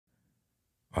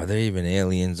Are there even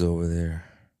aliens over there?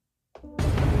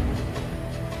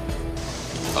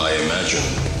 I imagine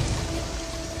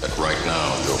that right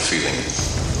now you're feeling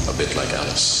a bit like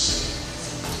Alice.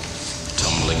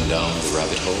 Tumbling down the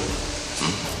rabbit hole.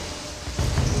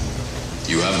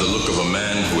 You have the look of a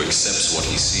man who accepts what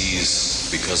he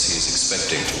sees because he is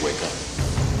expecting to wake up.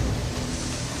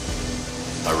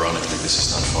 Ironically, this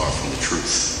is not far from the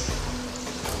truth.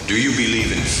 Do you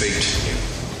believe in fate?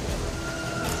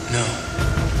 No.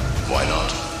 Why not?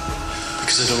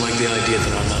 Because I don't like the idea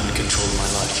that I'm not in control of my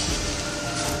life.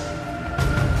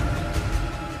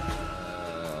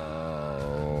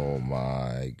 Oh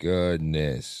my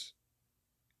goodness.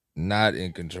 Not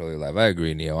in control of your life. I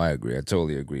agree, Neo. I agree. I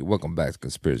totally agree. Welcome back to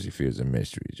Conspiracy Fears and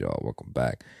Mysteries, y'all. Welcome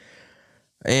back.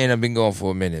 And I've been gone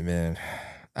for a minute, man.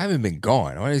 I haven't been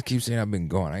gone. I just keep saying I've been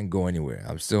gone. I ain't go anywhere.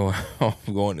 I'm still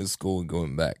going to school and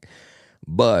going back.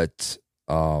 But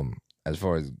as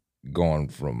far as going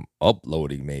from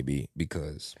uploading, maybe,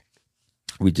 because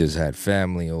we just had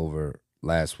family over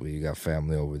last week, got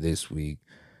family over this week.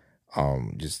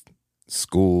 Just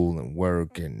school and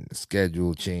work and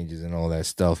schedule changes and all that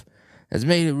stuff has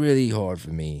made it really hard for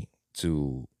me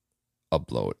to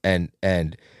upload.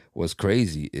 And what's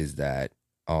crazy is that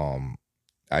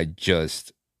I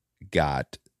just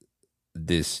got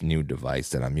this new device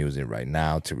that I'm using right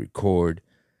now to record,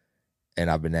 and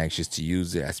I've been anxious to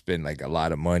use it. I spent like a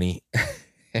lot of money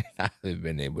and I haven't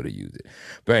been able to use it.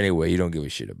 But anyway, you don't give a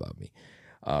shit about me.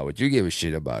 What you give a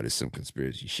shit about is some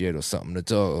conspiracy shit or something to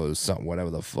talk or something, whatever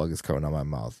the fuck is coming out of my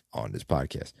mouth on this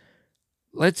podcast.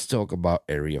 Let's talk about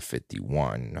Area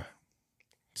 51.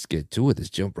 Let's get to it. Let's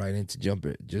jump right into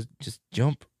just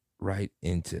jump right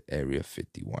into Area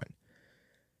 51.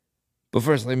 But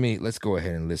first, let's go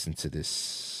ahead and listen to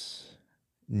this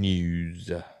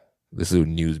little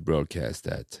news broadcast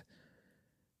that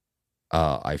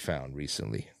I found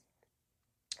recently.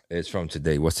 It's from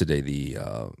today. What's today?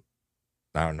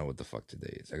 I don't know what the fuck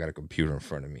today is. I got a computer in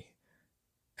front of me,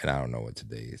 and I don't know what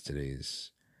today is. Today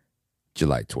is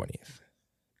July 20th.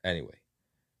 Anyway,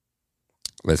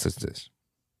 let's listen to this.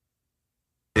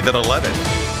 At 11.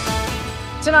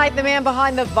 Tonight, the man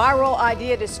behind the viral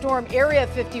idea to storm Area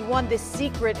 51, the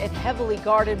secret and heavily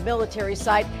guarded military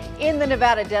site in the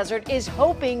Nevada desert, is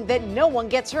hoping that no one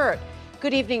gets hurt.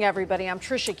 Good evening, everybody. I'm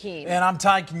Trisha Keene. And I'm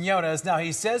Ty Quinones. Now,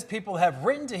 he says people have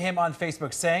written to him on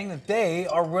Facebook saying that they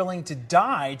are willing to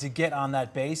die to get on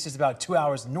that base just about 2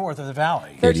 hours north of the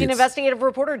valley. 13 investigative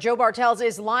reporter Joe Bartels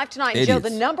is live tonight. Idiots. Joe, the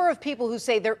number of people who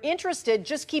say they're interested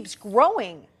just keeps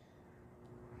growing.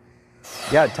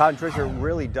 Yeah, Todd and Tricia, it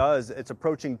really does. It's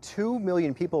approaching 2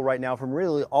 million people right now from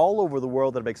really all over the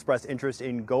world that have expressed interest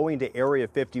in going to Area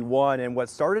 51. And what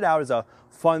started out as a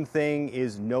fun thing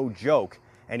is no joke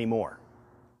anymore.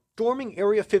 Storming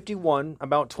Area 51,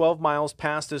 about 12 miles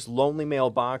past this lonely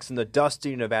mailbox in the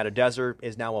dusty Nevada desert,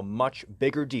 is now a much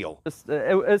bigger deal.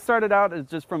 It started out as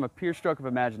just from a pure stroke of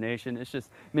imagination. It's just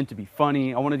meant to be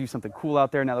funny. I want to do something cool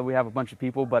out there now that we have a bunch of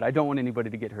people, but I don't want anybody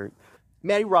to get hurt.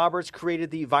 Maddie Roberts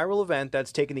created the viral event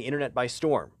that's taken the internet by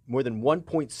storm. More than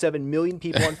 1.7 million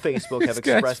people on Facebook have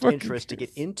expressed interest to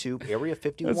get into Area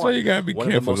 51. That's why you gotta be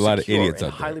careful. There's a lot of idiots out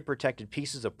there. Highly protected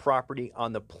pieces of property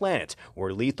on the planet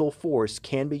where lethal force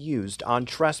can be used on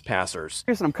trespassers.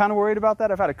 And I'm kind of worried about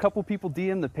that. I've had a couple people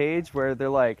DM the page where they're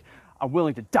like, I'm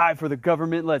willing to die for the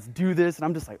government, let's do this. And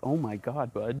I'm just like, oh my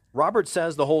God, bud. Roberts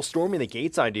says the whole storming the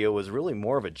gates idea was really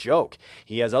more of a joke.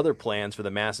 He has other plans for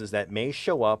the masses that may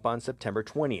show up on September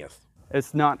 20th.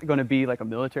 It's not going to be like a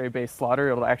military-based slaughter.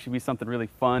 It'll actually be something really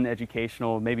fun,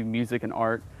 educational, maybe music and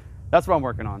art. That's what I'm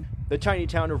working on. The tiny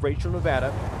town of Rachel,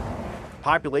 Nevada,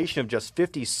 population of just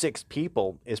 56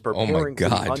 people, is preparing for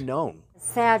the unknown.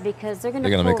 Sad because they're going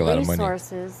to pull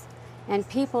resources and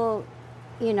people,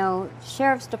 you know,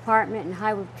 sheriff's department and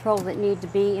highway patrol that need to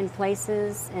be in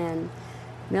places, and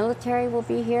military will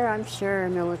be here. I'm sure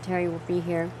military will be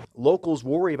here. Locals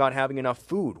worry about having enough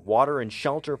food, water, and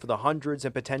shelter for the hundreds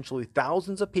and potentially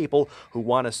thousands of people who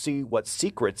want to see what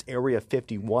secrets Area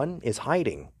 51 is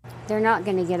hiding. They're not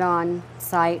going to get on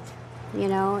site. You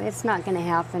know, it's not going to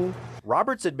happen.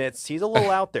 Roberts admits he's a little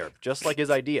out there, just like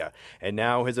his idea. And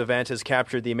now his event has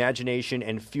captured the imagination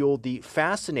and fueled the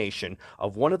fascination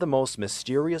of one of the most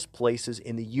mysterious places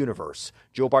in the universe.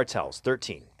 Joe Bartels,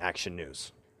 13 Action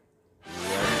News.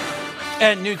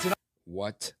 And new tonight.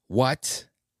 What?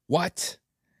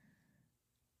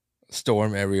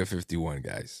 Storm Area 51,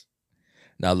 guys.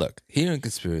 Now look, here in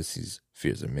Conspiracies,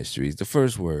 Fears, and Mysteries, the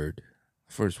first word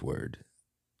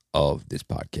of this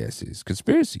podcast is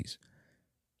conspiracies.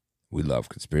 We love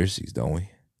conspiracies, don't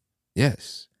we?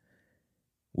 Yes.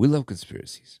 We love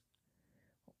conspiracies.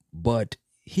 But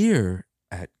here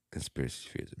at Conspiracy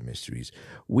Fears and Mysteries.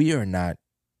 We are not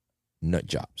nut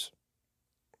jobs.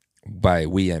 By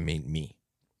we, I mean me.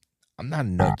 I'm not a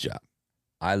nut job.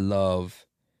 I love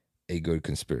a good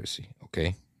conspiracy,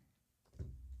 okay?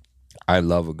 I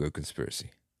love a good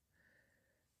conspiracy.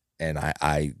 And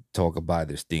I talk about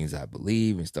there's things I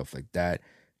believe and stuff like that.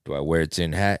 Do I wear a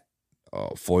tin hat,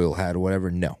 foil hat or whatever?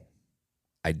 No,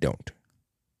 I don't.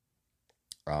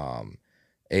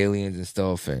 Aliens and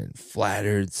stuff and flat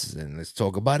earths, and let's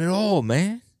talk about it all,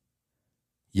 man.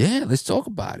 Yeah, let's talk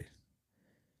about it.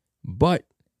 But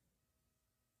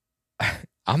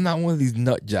I'm not one of these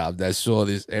nut jobs that saw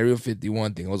this Area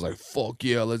 51 thing. I was like, fuck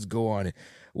yeah, let's go on it.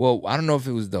 Well, I don't know if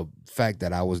it was the fact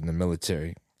that I was in the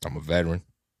military. I'm a veteran.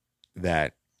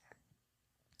 That,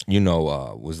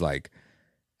 was like,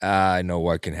 I know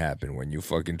what can happen when you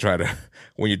fucking try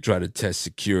to test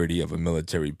security of a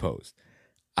military post.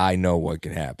 I know what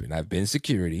can happen. I've been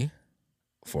security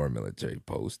for a military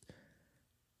post,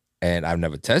 and I've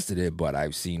never tested it, but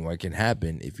I've seen what can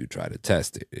happen if you try to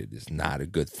test it. It is not a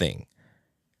good thing.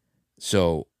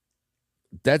 So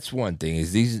that's one thing,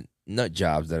 is these nut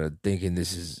jobs that are thinking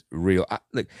this is real.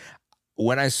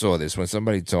 When I saw this, when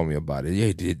somebody told me about it,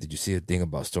 hey, did you see a thing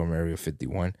about Storm Area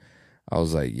 51? I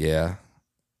was like, yeah.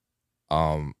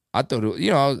 I thought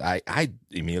it, I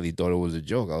immediately thought it was a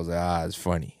joke. I was like, it's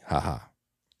funny. Haha.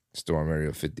 Storm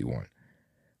Area 51.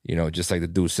 Just like the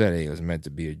dude said, it was meant to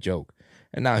be a joke.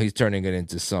 And now he's turning it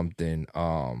into something,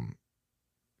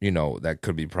 that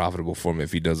could be profitable for him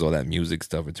if he does all that music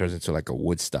stuff. It turns into like a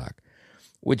Woodstock,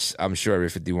 which I'm sure Area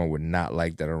 51 would not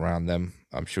like that around them.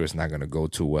 I'm sure it's not going to go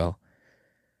too well.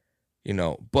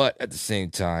 But at the same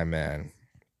time, man,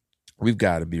 we've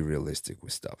got to be realistic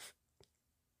with stuff.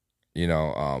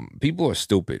 People are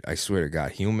stupid. I swear to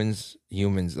God, humans,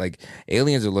 like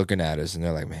aliens are looking at us and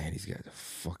they're like, man, these guys are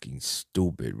fucking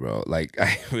stupid, bro. Like,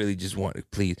 I really just want to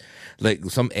please, like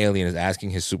some alien is asking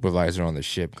his supervisor on the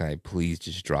ship, can I please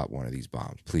just drop one of these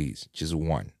bombs? Please. Just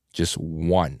one.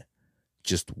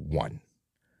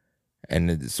 And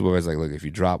the supervisor's like, look, if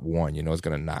you drop one, it's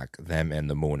going to knock them and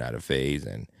the moon out of phase.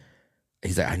 And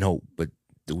he's like, I know, but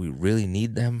do we really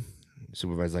need them? The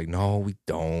supervisor's like, no, we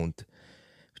don't.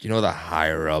 But the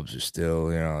higher ups are still,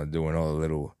 doing all the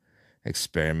little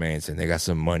experiments and they got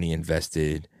some money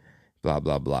invested, blah,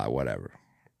 blah, blah, whatever.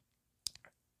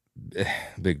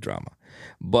 Big drama.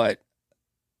 But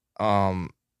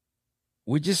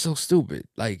we're just so stupid.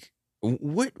 Like,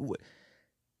 what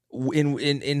in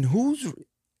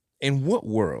what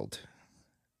world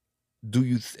do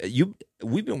you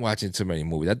we've been watching too many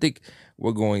movies. I think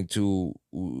we're going to,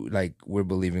 we're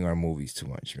believing our movies too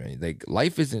much, man. Like,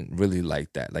 life isn't really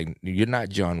like that. Like, you're not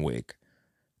John Wick.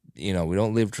 We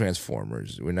don't live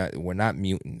Transformers. We're not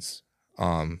mutants.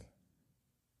 Some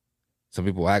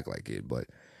people act like it, but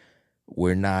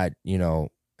we're not,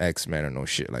 X-Men or no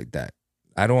shit like that.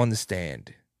 I don't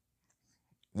understand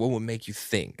what would make you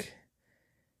think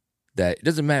that it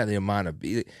doesn't matter the amount of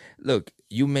look,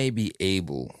 you may be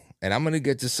able. And I'm going to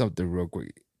get to something real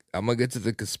quick. I'm going to get to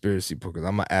the conspiracy part because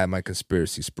I'm going to add my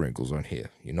conspiracy sprinkles on here.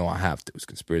 I have to. It's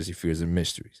Conspiracy Fears and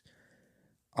Mysteries.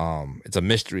 It's a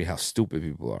mystery how stupid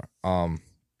people are.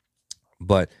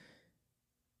 But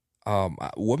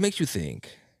what makes you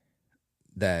think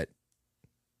that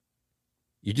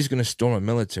you're just going to storm a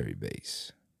military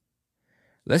base?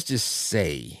 Let's just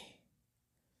say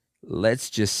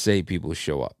people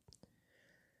show up.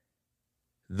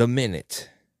 The minute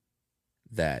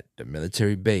that the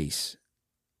military base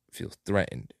feels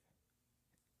threatened,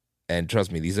 and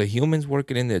trust me, these are humans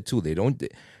working in there too. They don't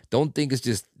think it's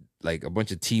just like a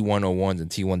bunch of T-101s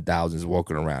and T-1000s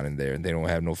walking around in there and they don't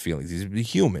have no feelings. These are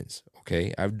humans,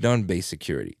 okay? I've done base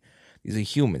security. These are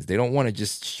humans. They don't want to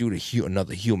just shoot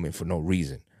another human for no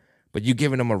reason. But you're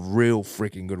giving them a real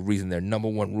freaking good reason. Their number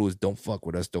one rule is don't fuck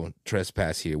with us, don't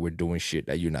trespass here. We're doing shit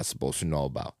that you're not supposed to know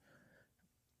about.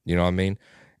 You know what I mean?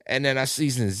 And then I see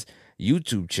these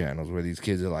YouTube channels where these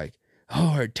kids are like,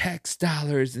 our tax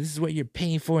dollars, this is what you're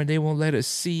paying for, and they won't let us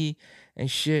see and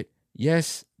shit.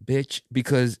 Yes, bitch,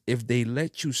 because if they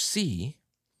let you see,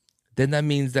 then that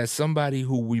means that somebody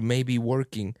who we may be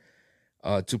working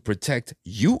to protect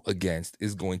you against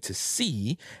is going to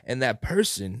see, and that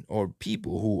person or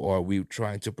people who are we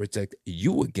trying to protect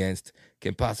you against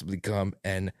can possibly come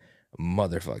and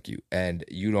motherfuck you, and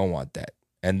you don't want that.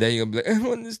 And then you're going to be like, I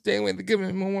don't understand why the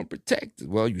government won't protect us.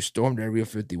 Well, you stormed Area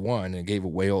 51 and gave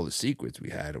away all the secrets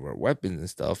we had of our weapons and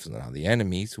stuff. So now the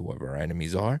enemies, whoever our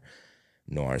enemies are,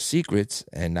 know our secrets,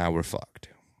 and now we're fucked.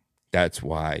 That's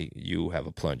why you have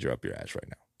a plunger up your ass right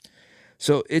now.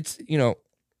 So it's,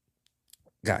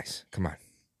 guys, come on.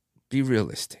 Be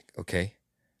realistic, okay?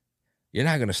 You're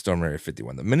not gonna storm Area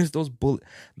 51. The minute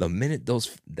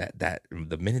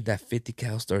that 50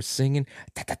 cal starts singing,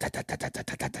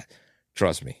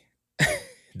 trust me,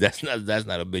 that's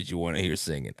not a bitch you want to hear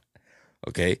singing.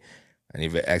 Okay,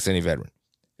 ask any veteran.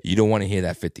 You don't want to hear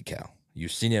that 50 cal.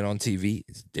 You've seen it on TV.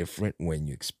 It's different when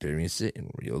you experience it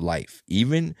in real life.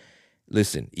 Even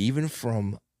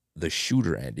from the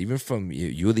shooter end, even from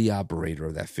you're the operator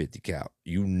of that 50 cal.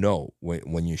 You know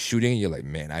when you're shooting, you're like,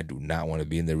 man, I do not want to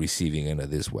be in the receiving end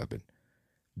of this weapon.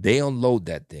 They unload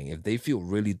that thing. If they feel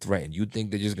really threatened, you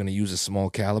think they're just gonna use a small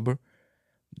caliber?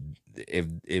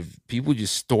 If people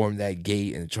just storm that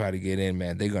gate and try to get in,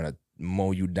 man, they're gonna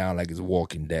mow you down like it's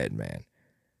Walking Dead, man.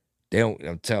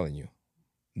 I'm telling you,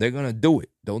 they're gonna do it.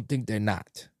 Don't think they're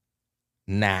not.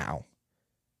 Now,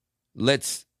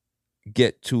 let's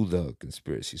get to the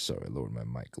conspiracy. Sorry, I lowered my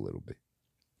mic a little bit.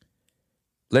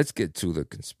 Let's get to the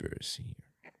conspiracy here.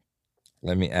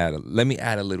 Let me add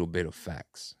a little bit of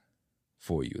facts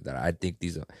for you that I think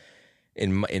these are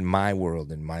in my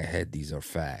world, in my head, these are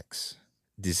facts.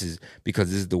 This is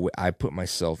the way I put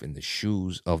myself in the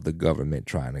shoes of the government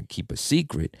trying to keep a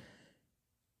secret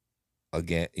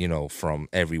again, from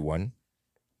everyone.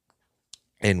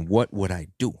 And what would I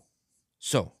do?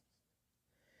 So,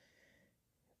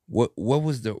 what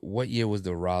year was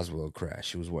the Roswell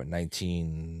crash? It was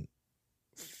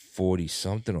 1940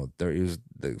 something or 30? It was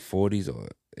the 40s, or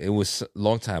it was a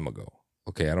long time ago.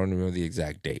 Okay, I don't remember the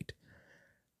exact date.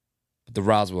 But the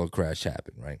Roswell crash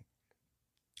happened, right?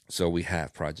 So we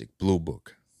have Project Blue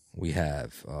Book. We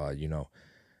have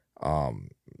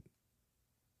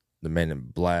the Men in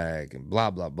Black and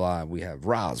blah blah blah. We have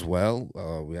Roswell.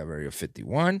 We have Area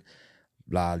 51.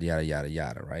 Blah yada yada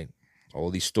yada. Right?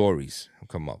 All these stories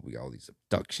come up. We got all these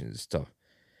abductions and stuff.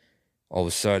 All of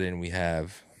a sudden, we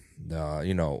have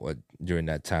during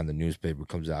that time the newspaper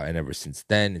comes out, and ever since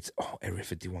then it's Area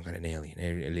 51 got an alien.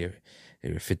 Area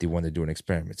 51 they're doing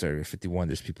experiments. Area 51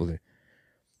 there's people there.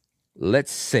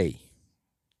 Let's say,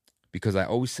 because I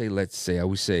always say let's say, I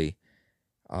always say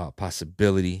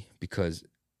possibility because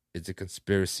it's a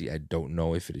conspiracy. I don't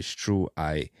know if it is true.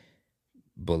 I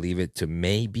believe it to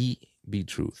maybe be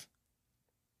truth.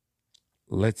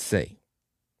 Let's say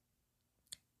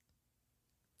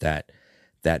that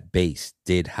base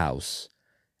did house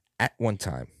at one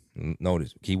time,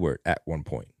 notice keyword at one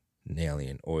point, an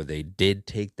alien, or they did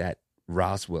take that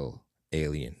Roswell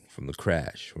alien from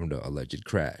the alleged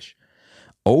crash,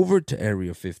 over to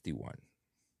Area 51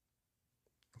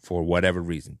 for whatever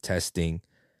reason, testing,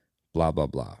 blah, blah,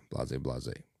 blah, blase, blase.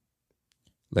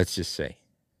 Let's just say,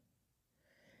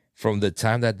 from the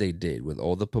time that they did, with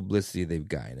all the publicity they've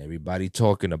gotten, everybody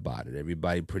talking about it,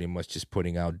 everybody pretty much just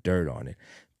putting out dirt on it,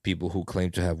 people who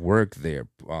claim to have worked there,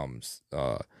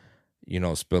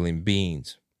 spilling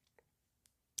beans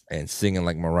and singing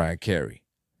like Mariah Carey.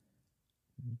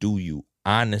 Do you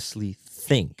honestly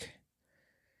think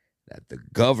that the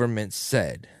government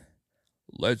said,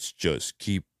 let's just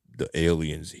keep the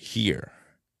aliens here?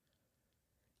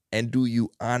 And do you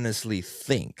honestly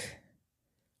think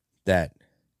that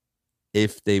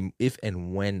if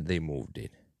and when they moved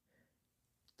it,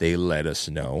 they let us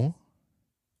know,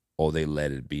 or they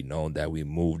let it be known that we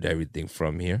moved everything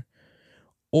from here?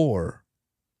 Or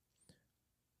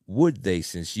would they,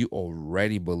 since you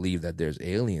already believe that there's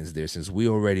aliens there, since we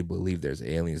already believe there's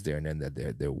aliens there and then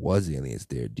that there was aliens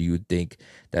there, do you think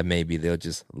that maybe they'll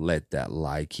just let that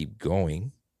lie keep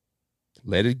going?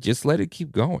 Let it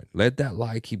keep going. Let that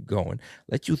lie keep going.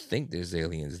 Let you think there's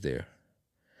aliens there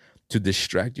to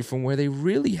distract you from where they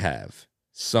really have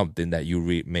something that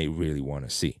you may really want to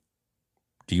see.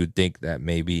 Do you think that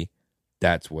maybe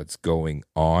that's what's going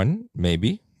on?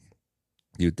 Maybe.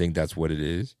 Do you think that's what it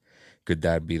is? Could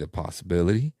that be the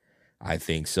possibility? I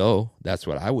think so. That's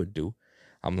what I would do.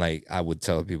 I would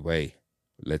tell people, hey,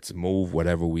 let's move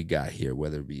whatever we got here,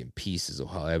 whether it be in pieces or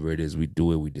however it is we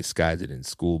do it. We disguise it in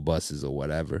school buses or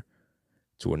whatever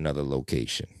to another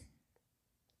location.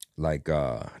 Like,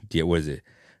 what is it?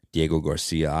 Diego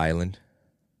Garcia Island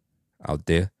out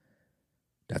there.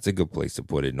 That's a good place to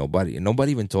put it. Nobody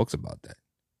even talks about that.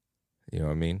 You know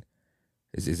what I mean?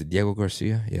 Is it Diego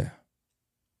Garcia? Yeah.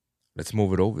 Let's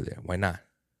move it over there. Why not?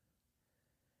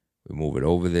 We move it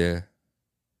over there.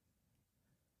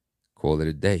 Call it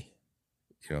a day.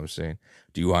 You know what I'm saying?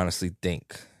 Do you honestly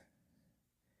think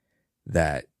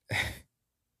that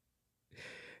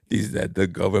that the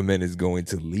government is going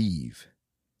to leave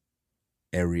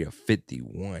Area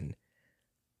 51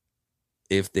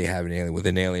 if they have an alien, with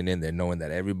an alien in there, knowing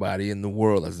that everybody in the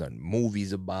world has done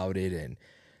movies about it and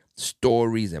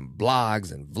stories and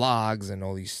blogs and vlogs and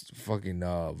all these fucking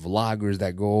vloggers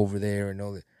that go over there and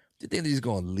all that? you think they're just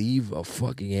going to leave a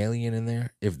fucking alien in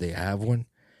there if they have one?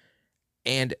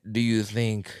 And do you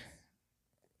think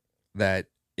that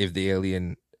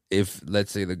if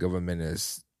let's say the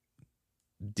government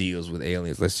deals with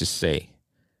aliens, let's say,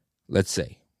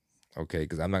 okay,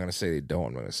 because I'm not going to say they don't,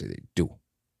 I'm going to say they do.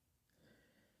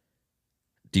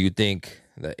 Do you think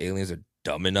that aliens are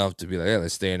dumb enough to be like, yeah,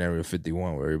 let's stay in Area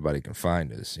 51 where everybody can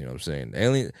find us? You know what I'm saying?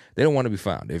 Aliens, they don't want to be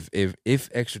found. If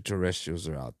extraterrestrials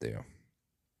are out there,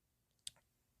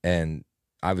 and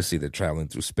obviously they're traveling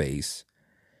through space,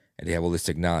 and they have all this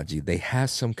technology, they have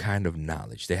some kind of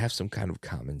knowledge. They have some kind of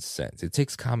common sense. It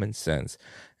takes common sense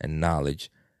and knowledge.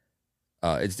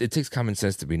 It takes common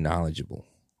sense to be knowledgeable.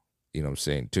 You know what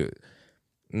I'm saying?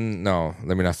 No,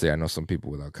 let me not say I know some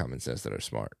people without common sense that are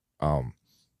smart.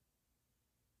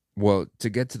 Well, to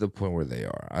get to the point where they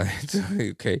are,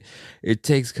 okay, it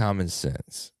takes common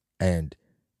sense. And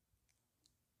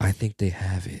I think they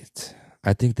have it.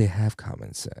 I think they have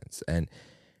common sense. And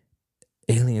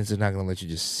aliens are not going to let you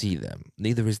just see them.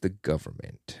 Neither is the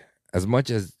government. As much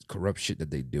as corrupt shit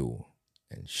that they do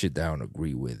and shit that I don't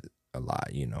agree with a lot,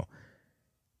 you know,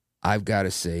 I've got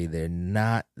to say they're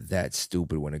not that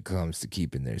stupid when it comes to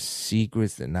keeping their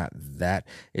secrets. They're not that.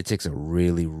 It takes a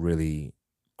really, really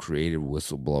creative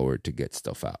whistleblower to get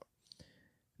stuff out.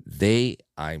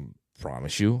 I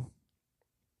promise you,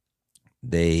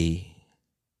 they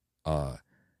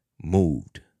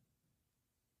moved.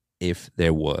 If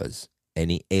there was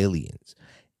any aliens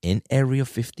in Area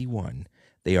 51,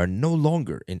 they are no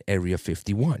longer in Area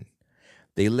 51.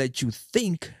 They let you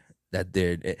think that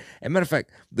they're... As a matter of fact,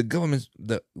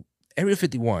 the Area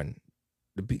 51,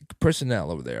 the personnel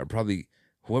over there are probably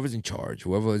whoever is in charge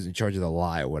of the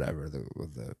lie or whatever,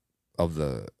 of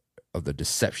the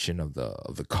deception of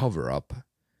the cover up,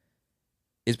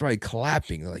 is probably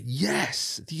clapping. They're like,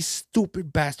 yes, these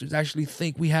stupid bastards actually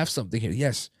think we have something here.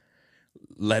 Yes,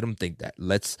 let them think that.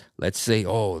 Let's say,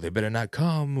 oh, they better not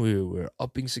come. We're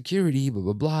upping security, blah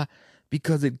blah blah,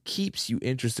 because it keeps you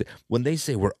interested. When they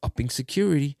say we're upping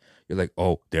security, you're like,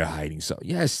 oh, they're hiding something.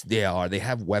 Yes, they are. They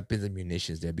have weapons and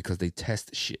munitions there because they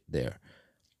test shit there.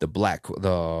 The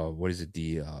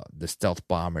stealth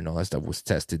bomber and all that stuff was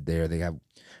tested there. They have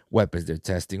weapons they're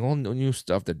testing. All new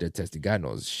stuff that they're testing. God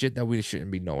knows, shit that we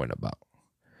shouldn't be knowing about.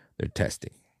 They're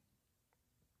testing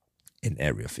in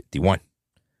Area 51.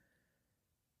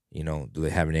 You know, do they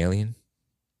have an alien?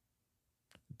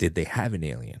 Did they have an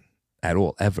alien at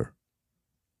all, ever?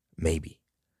 Maybe.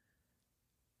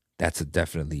 That's a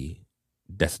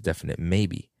definite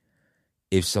maybe.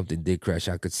 If something did crash,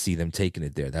 I could see them taking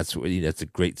it there. That's a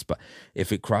great spot.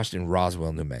 If it crashed in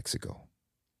Roswell, New Mexico,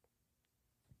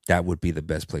 that would be the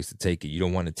best place to take it. You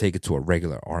don't want to take it to a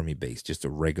regular army base, just a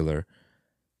regular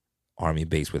army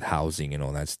base with housing and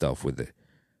all that stuff with it.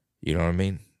 You know what I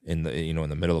mean? In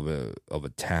the middle of a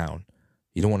town.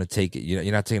 You don't want to take it. You're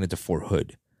not taking it to Fort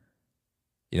Hood.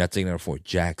 You're not taking it to Fort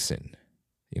Jackson.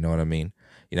 You know what I mean?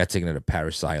 You're not taking it to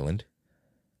Parris Island.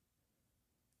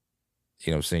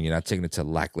 You know what I'm saying? You're not taking it to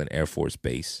Lackland Air Force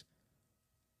Base.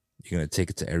 You're going to take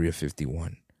it to Area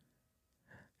 51.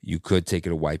 You could take it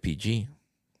to YPG.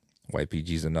 YPG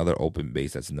is another open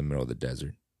base that's in the middle of the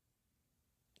desert.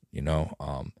 You know?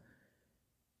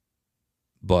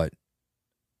 But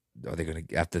are they going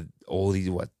to, after all these,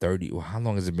 30, how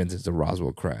long has it been since the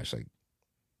Roswell crash? Like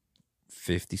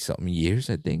 50-something years,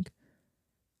 I think.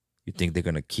 You think they're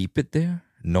going to keep it there?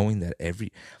 Knowing that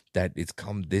that it's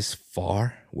come this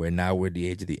far, where now we're at the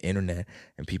age of the internet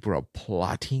and people are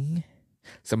plotting.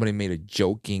 Somebody made a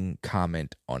joking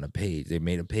comment on a page. They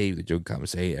made a page with a joking comment,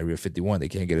 say, hey, Area 51, they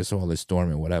can't get us all, this storm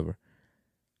and whatever.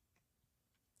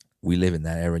 We live in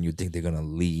that era, and you think they're going to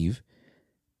leave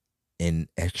an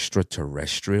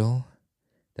extraterrestrial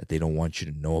that they don't want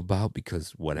you to know about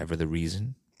because whatever the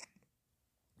reason?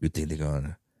 You think they're going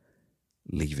to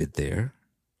leave it there?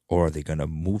 Or are they going to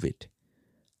move it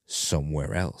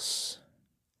somewhere else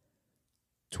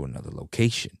to another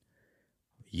location?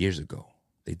 Years ago.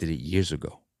 They did it years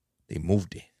ago. They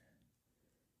moved it.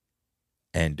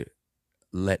 And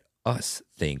let us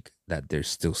think that there's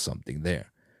still something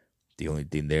there. The only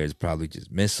thing there is probably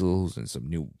just missiles and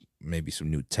maybe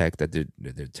some new tech that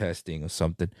they're testing or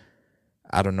something.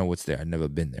 I don't know what's there. I've never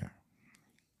been there.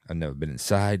 I've never been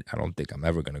inside. I don't think I'm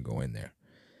ever going to go in there.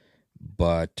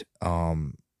 But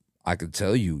I could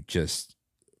tell you, just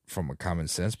from a common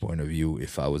sense point of view,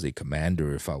 if I was a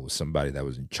commander, if I was somebody that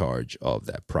was in charge of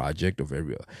that project, if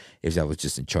I was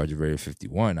just in charge of Area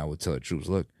 51, I would tell the troops,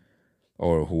 look,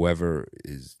 or whoever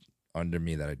is under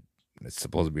me that's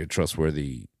supposed to be a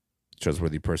trustworthy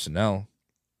personnel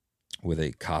with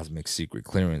a cosmic secret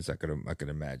clearance, I could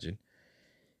imagine.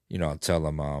 You know, I'll tell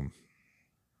them,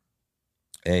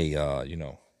 hey,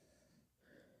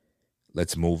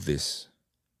 let's move this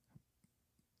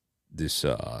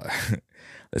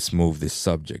let's move this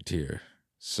subject here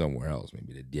somewhere else,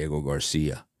 maybe to Diego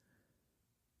Garcia.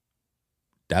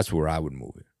 That's where I would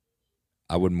move it.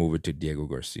 I would move it to Diego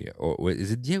Garcia. Or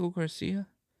is it Diego Garcia?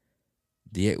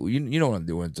 Diego, you know what I'm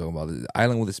doing? I'm talking about the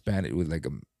island with like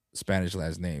a Spanish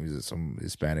last name. Is it some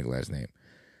Hispanic last name?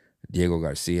 Diego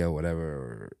Garcia,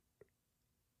 whatever,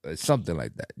 or something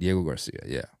like that. Diego Garcia,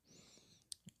 yeah.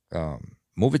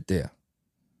 Move it there.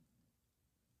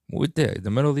 Move it there, in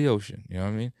the middle of the ocean. You know what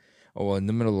I mean? Or in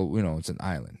the middle of, it's an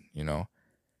island.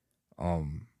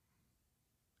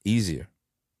 Easier.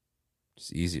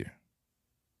 Just easier.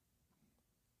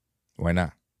 Why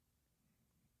not?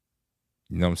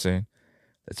 You know what I'm saying?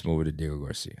 Let's move it to Diego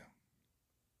Garcia.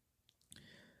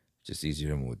 Just easier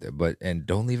to move there. And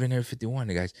don't leave in Area 51,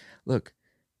 guys. Look,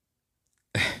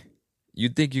 you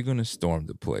think you're going to storm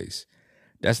the place.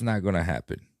 That's not going to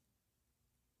happen.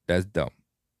 That's dumb.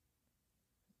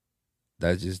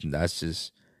 That's just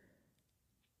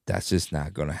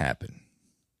not going to happen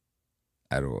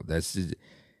at all.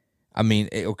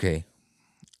 Okay.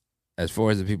 As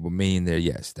far as the people mean there,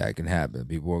 yes, that can happen.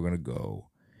 People are going to go.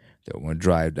 They're going to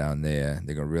drive down there.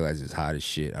 They're going to realize it's hot as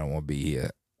shit. I don't want to be here.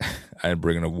 I didn't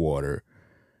bring enough water.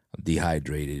 I'm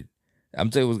dehydrated. I'm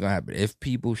telling you what's going to happen. If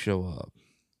people show up,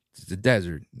 it's the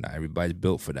desert. Not everybody's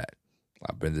built for that.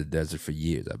 I've been in the desert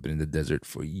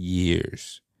for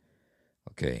years.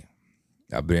 Okay.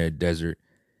 I've been in a desert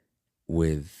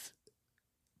with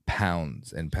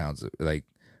pounds and pounds of, like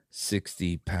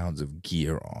 60 pounds of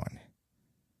gear on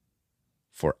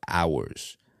for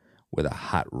hours with a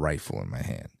hot rifle in my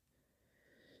hand.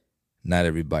 Not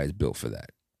everybody's built for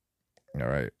that. All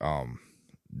right.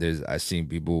 I've seen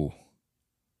people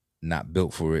not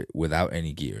built for it without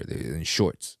any gear. They're in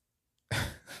shorts.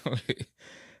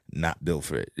 Not built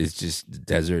for it. It's just the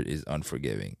desert is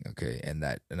unforgiving. Okay. And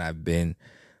I've been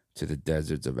to the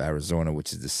deserts of Arizona,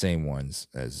 which is the same ones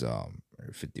as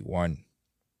 51.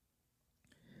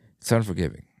 It's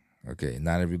unforgiving. Okay.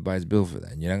 Not everybody's built for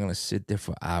that. And you're not gonna sit there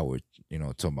for hours,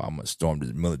 talking about I'm gonna storm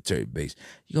this military base.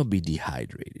 You're gonna be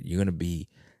dehydrated. You're gonna be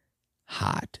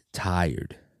hot,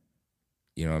 tired.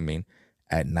 You know what I mean?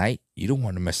 At night, you don't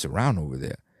want to mess around over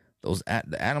there.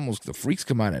 The animals, the freaks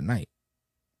come out at night.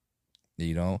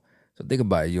 So think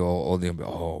about it. All they'll be,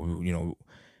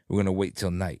 we're gonna wait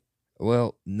till night.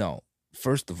 Well, no.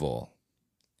 First of all,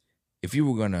 if you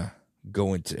were gonna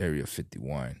go into Area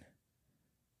 51,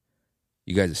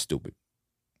 you guys are stupid.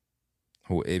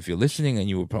 If you're listening and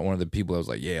you were one of the people that was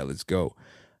like, yeah, let's go,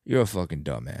 you're a fucking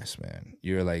dumbass, man.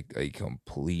 You're like a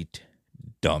complete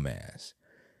dumbass.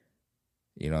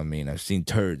 You know what I mean? I've seen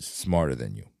turds smarter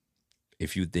than you.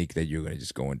 If you think that you're going to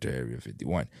just go into Area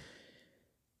 51.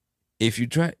 If you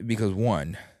try, because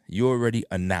one, you already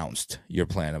announced your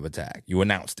plan of attack. You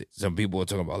announced it. Some people are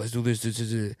talking about, let's do this.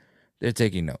 They're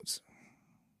taking notes.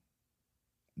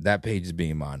 That page is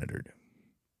being monitored.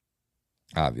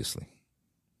 Obviously.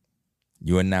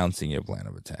 You're announcing your plan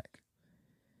of attack.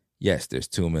 Yes, there's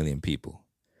 2 million people.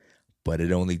 But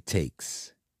it only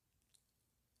takes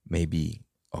maybe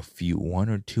a few, one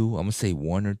or two, I'm going to say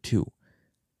 1 or 2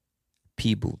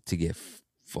 people to get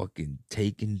fucking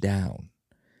taken down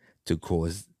to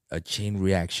cause a chain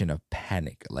reaction of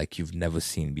panic like you've never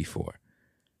seen before.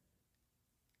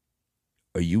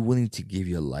 Are you willing to give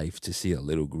your life to see a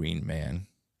little green man?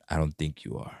 I don't think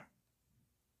you are.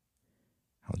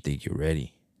 I don't think you're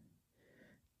ready.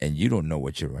 And you don't know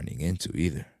what you're running into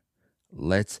either.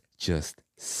 Let's just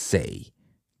say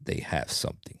they have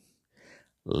something.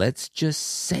 Let's just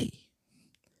say,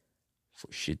 for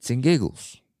shits and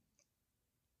giggles,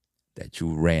 that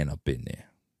you ran up in there.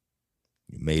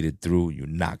 You made it through. You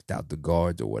knocked out the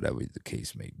guards or whatever the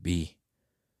case may be.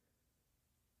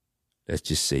 Let's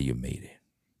just say you made it.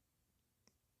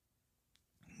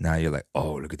 Now you're like,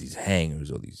 oh, look at these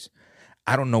hangars or these,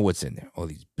 I don't know what's in there. All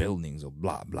these buildings or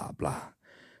blah, blah, blah.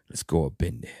 Let's go up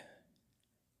in there.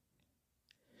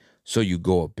 So you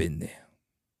go up in there,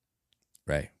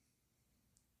 right?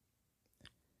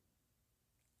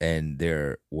 And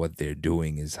what they're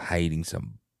doing is hiding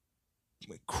some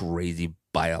crazy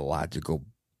biological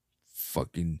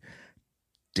fucking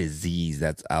disease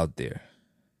that's out there.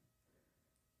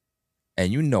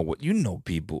 And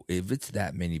people, if it's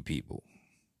that many people,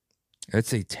 let's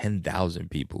say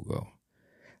 10,000 people go,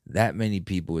 that many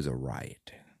people is a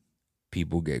riot.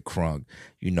 People get crunk.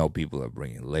 People are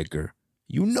bringing liquor.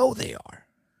 They are.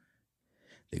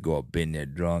 They go up in there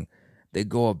drunk. They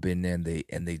go up in there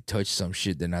and they touch some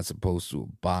shit they're not supposed to. A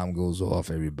bomb goes off.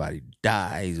 Everybody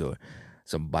dies or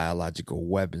some biological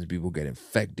weapons. People get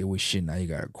infected with shit. Now you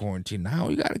got to quarantine. Now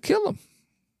you got to kill them.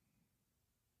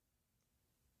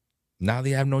 Now they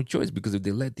have no choice, because if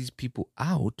they let these people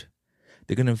out,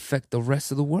 they're going to infect the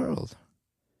rest of the world.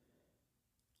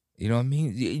 You know what I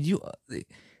mean?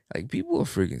 Like, people are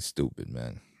freaking stupid,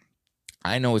 man.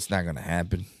 I know it's not going to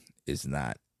happen. It's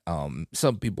not.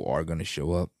 Some people are going to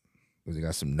show up, because they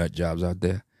got some nut jobs out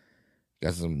there.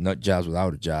 Got some nut jobs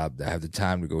without a job that have the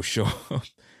time to go show up.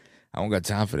 I don't got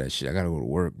time for that shit. I got to go to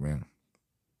work, man.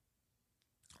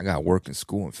 I got work and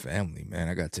school and family, man.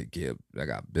 I got to take care of, I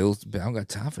got bills to pay. I don't got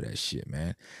time for that shit,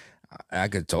 man. I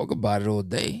could talk about it all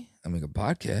day. I make a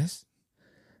podcast.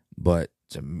 But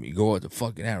to go to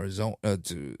fucking Arizona,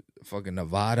 to fucking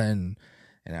Nevada and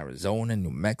Arizona and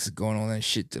New Mexico and all that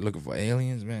shit to looking for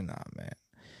aliens, man, nah, man.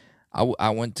 I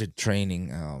went to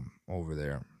training over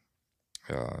there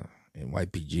in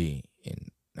YPG in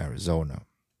Arizona.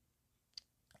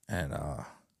 And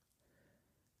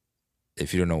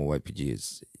if you don't know what YPG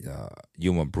is,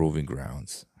 Yuma Proving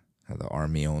Grounds. The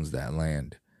Army owns that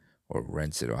land or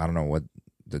rents it. Or I don't know what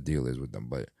the deal is with them,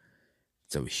 but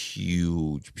it's a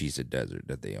huge piece of desert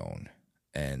that they own.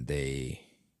 And they,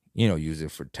 use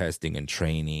it for testing and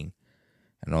training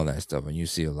and all that stuff. And you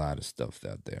see a lot of stuff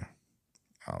out there.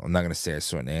 I'm not going to say I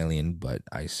saw an alien, but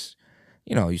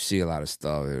you see a lot of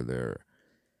stuff. There,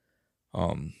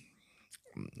 a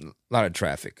lot of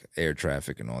traffic, air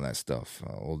traffic, and all that stuff.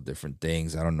 All different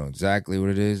things. I don't know exactly what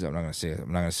it is. I'm not gonna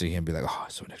sit here and be like, oh, I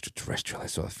saw an extraterrestrial. I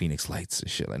saw the Phoenix Lights and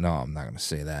shit. Like, no, I'm not gonna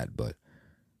say that. But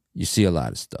you see a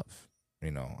lot of stuff,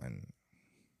 But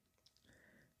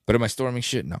am I storming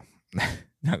shit? No,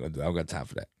 not gonna do. I don't got time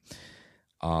for that.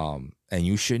 And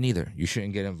you shouldn't either. You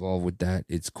shouldn't get involved with that.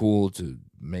 It's cool to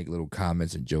make little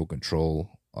comments and joke and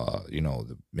troll.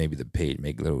 Maybe the page,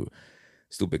 make little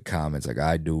stupid comments like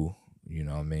I do. You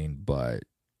know what I mean? But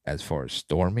as far as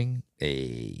storming,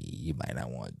 you might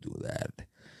not want to do that.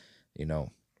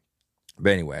 But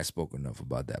anyway, I spoke enough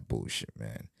about that bullshit,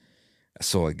 man.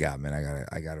 That's all I got, man.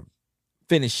 I gotta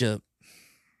finish up.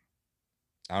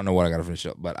 I don't know what I gotta finish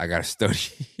up, but I gotta study.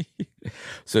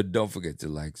 So don't forget to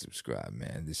like, subscribe,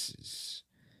 man. This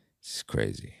is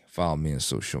crazy. Follow me on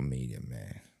social media,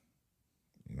 man.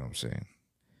 You know what I'm saying?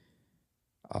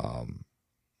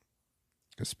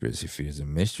 Conspiracy Fears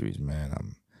and Mysteries,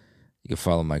 man. You can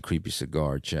follow my Creepy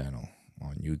Cigar channel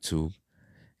on YouTube.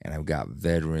 And I've got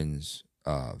Veterans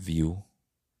View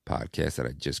podcast that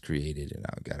I just created, and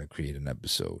I've got to create an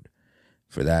episode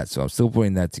for that. So I'm still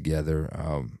putting that together.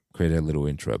 Created a little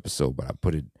intro episode, but I'm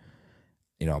putting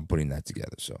that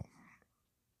together. So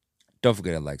don't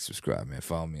forget to like, subscribe, man.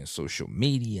 Follow me on social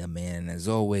media, man. And as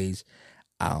always,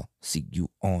 I'll see you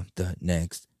on the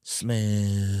next smell.